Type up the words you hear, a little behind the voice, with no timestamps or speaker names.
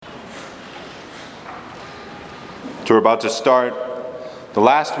So we're about to start the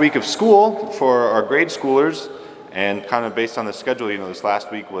last week of school for our grade schoolers, and kind of based on the schedule, this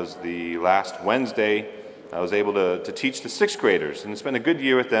last week was the last Wednesday I was able to teach the sixth graders, and it's been a good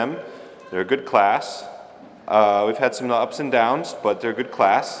year with them. They're a good class. We've had some ups and downs, but they're a good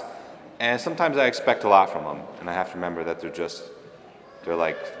class, and sometimes I expect a lot from them, and I have to remember that they're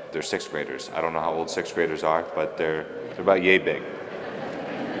sixth graders. I don't know how old sixth graders are, but they're about yay big.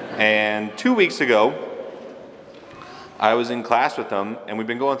 And 2 weeks ago, I was in class with them, and we've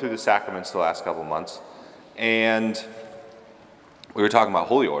been going through the sacraments the last couple months, and we were talking about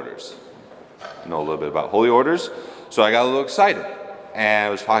holy orders. I know a little bit about holy orders, so I got a little excited, and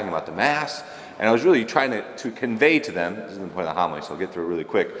I was talking about the Mass, and I was really trying to convey to them, this isn't the point of the homily, so I'll get through it really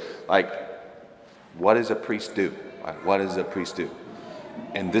quick, what does a priest do? What does a priest do?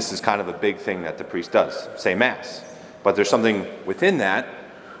 And this is kind of a big thing that the priest does, say Mass. But there's something within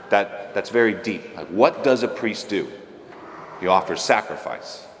that's very deep. What does a priest do? He offers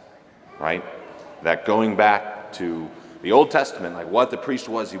sacrifice, right? That going back to the Old Testament, what the priest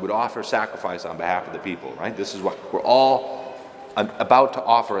was, he would offer sacrifice on behalf of the people, right? This is what we're all about to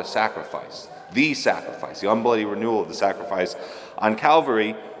offer, a sacrifice, the unbloody renewal of the sacrifice on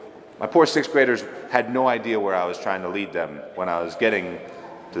Calvary. My poor sixth graders had no idea where I was trying to lead them when I was getting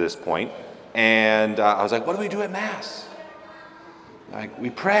to this point. And I was like, what do we do at Mass? We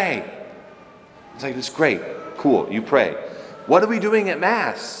pray. It's this is great, cool, you pray. What are we doing at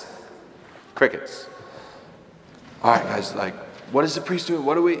Mass? Crickets. All right, guys, what is the priest doing?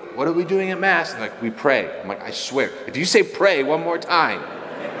 What are we doing at Mass? We pray. I'm I swear, if you say pray one more time.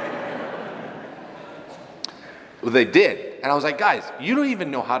 Well, they did. And I was guys, you don't even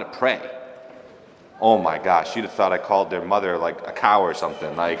know how to pray. Oh my gosh, you'd have thought I called their mother a cow or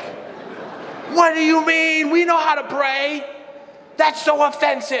something. What do you mean? We know how to pray. That's so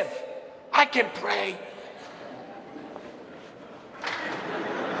offensive. I can pray.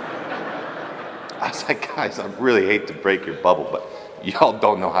 I was guys, I really hate to break your bubble, but y'all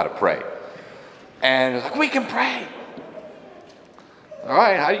don't know how to pray. And it was we can pray. All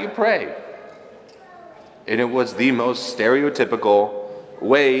right, how do you pray? And it was the most stereotypical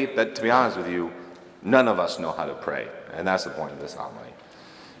way that, to be honest with you, none of us know how to pray. And that's the point of this homily.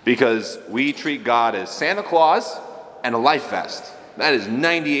 Because we treat God as Santa Claus and a life vest. That is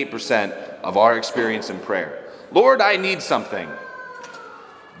 98% of our experience in prayer. Lord, I need something.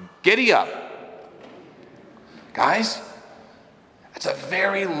 Giddy up. Guys, that's a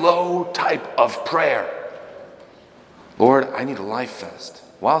very low type of prayer. Lord, I need a life vest.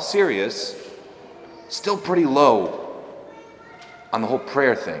 While serious, still pretty low on the whole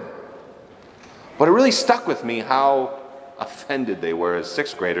prayer thing. But it really stuck with me how offended they were as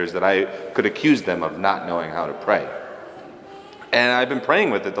sixth graders that I could accuse them of not knowing how to pray. And I've been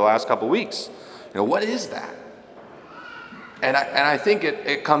praying with it the last couple weeks. What is that? And I think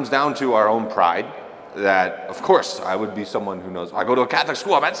it comes down to our own pride. That, of course, I would be someone who knows. I go to a Catholic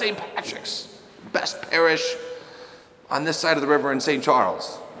school. I'm at St. Patrick's, best parish on this side of the river in St.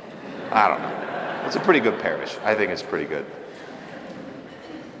 Charles. I don't know. It's a pretty good parish. I think it's pretty good.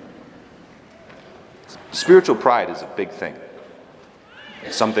 Spiritual pride is a big thing.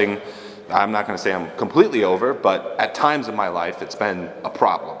 It's something I'm not going to say I'm completely over, but at times in my life it's been a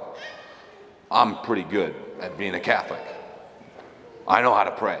problem. I'm pretty good at being a Catholic. I know how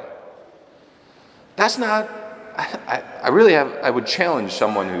to pray. That's not, I would challenge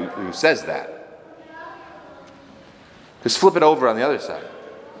someone who says that. Just flip it over on the other side.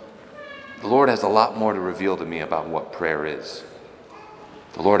 The Lord has a lot more to reveal to me about what prayer is.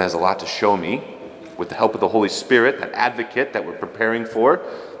 The Lord has a lot to show me with the help of the Holy Spirit, that advocate that we're preparing for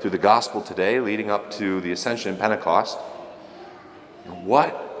through the gospel today, leading up to the Ascension and Pentecost.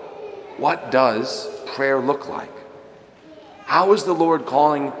 What does prayer look like? How is the Lord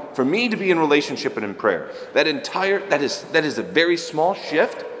calling for me to be in relationship and in prayer? That is a very small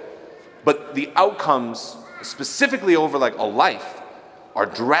shift, but the outcomes, specifically over a life, are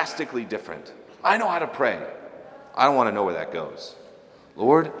drastically different. I know how to pray. I don't want to know where that goes.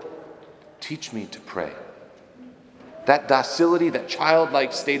 Lord, teach me to pray. That docility, that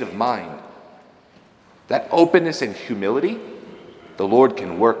childlike state of mind, that openness and humility, the Lord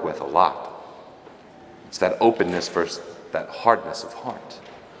can work with a lot. It's that openness versus that hardness of heart.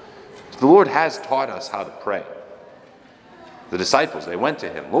 The Lord has taught us how to pray. The disciples, they went to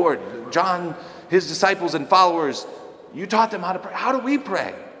him. Lord, John, his disciples and followers, you taught them how to pray. How do we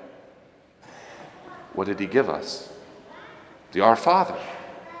pray? What did he give us? The Our Father.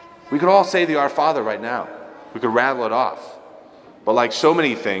 We could all say the Our Father right now. We could rattle it off. But like so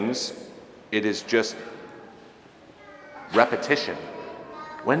many things, it is just repetition.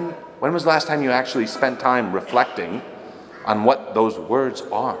 When was the last time you actually spent time reflecting on what those words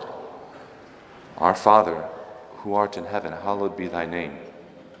are? Our Father, who art in heaven, hallowed be thy name.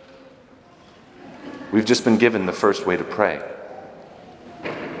 We've just been given the first way to pray.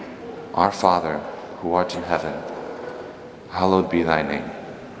 Our Father, who art in heaven, hallowed be thy name.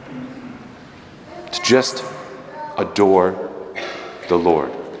 To just adore the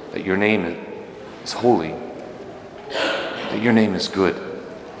Lord, that your name is holy, that your name is good,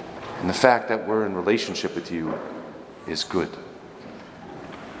 and the fact that we're in relationship with you is good.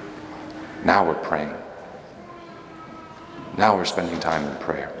 Now we're praying. Now we're spending time in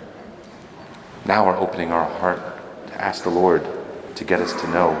prayer. Now we're opening our heart to ask the Lord to get us to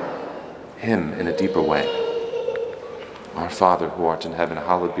know him in a deeper way. Our Father who art in heaven,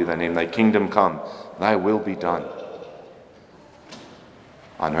 hallowed be thy name. Thy kingdom come, thy will be done,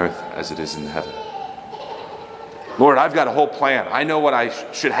 on earth as it is in heaven. Lord, I've got a whole plan. I know what I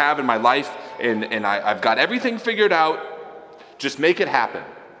should have in my life, and I've got everything figured out. Just make it happen,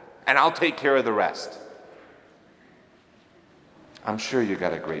 and I'll take care of the rest. I'm sure you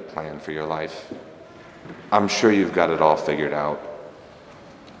got a great plan for your life. I'm sure you've got it all figured out.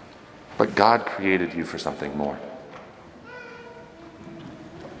 But God created you for something more.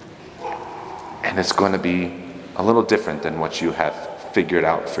 And it's going to be a little different than what you have figured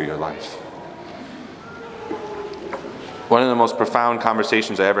out for your life. One of the most profound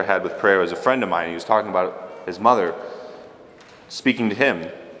conversations I ever had with prayer was a friend of mine. He was talking about his mother speaking to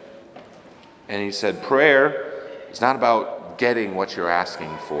him. And he said, prayer is not about getting what you're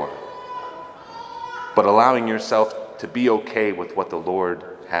asking for, but allowing yourself to be okay with what the Lord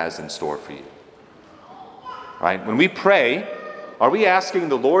has in store for you. Right? When we pray, are we asking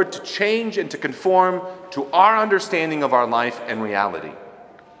the Lord to change and to conform to our understanding of our life and reality?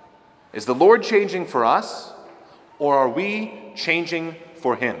 Is the Lord changing for us, or are we changing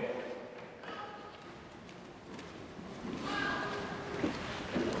for him?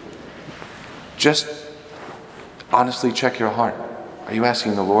 Just honestly check your heart. Are you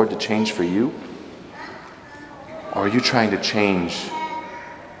asking the Lord to change for you? Or are you trying to change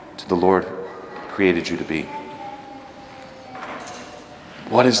to the Lord created you to be?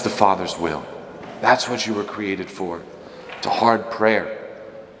 What is the Father's will? That's what you were created for. It's a hard prayer.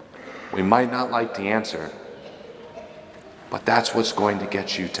 We might not like the answer, but that's what's going to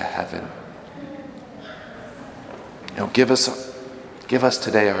get you to heaven. Give us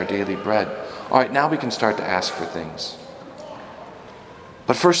today our daily bread. All right, now we can start to ask for things.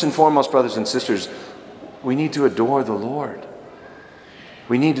 But first and foremost, brothers and sisters, we need to adore the Lord.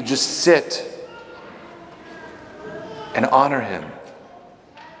 We need to just sit and honor him.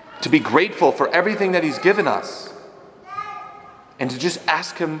 To be grateful for everything that he's given us. And to just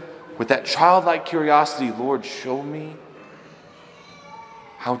ask him with that childlike curiosity, Lord, show me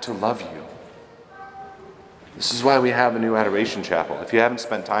how to love you. This is why we have a new Adoration Chapel. If you haven't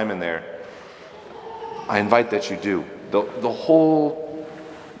spent time in there, I invite that you do. The whole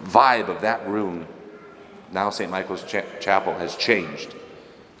vibe of that room, now St. Michael's Chapel, has changed.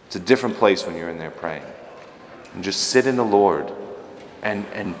 It's a different place when you're in there praying. And just sit in the Lord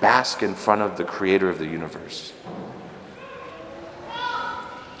and bask in front of the Creator of the universe.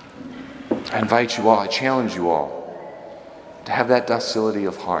 I invite you all, I challenge you all to have that docility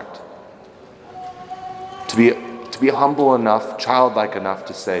of heart. To be humble enough, childlike enough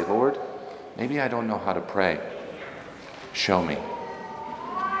to say, Lord, maybe I don't know how to pray. Show me.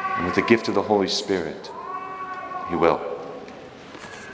 And with the gift of the Holy Spirit, he will.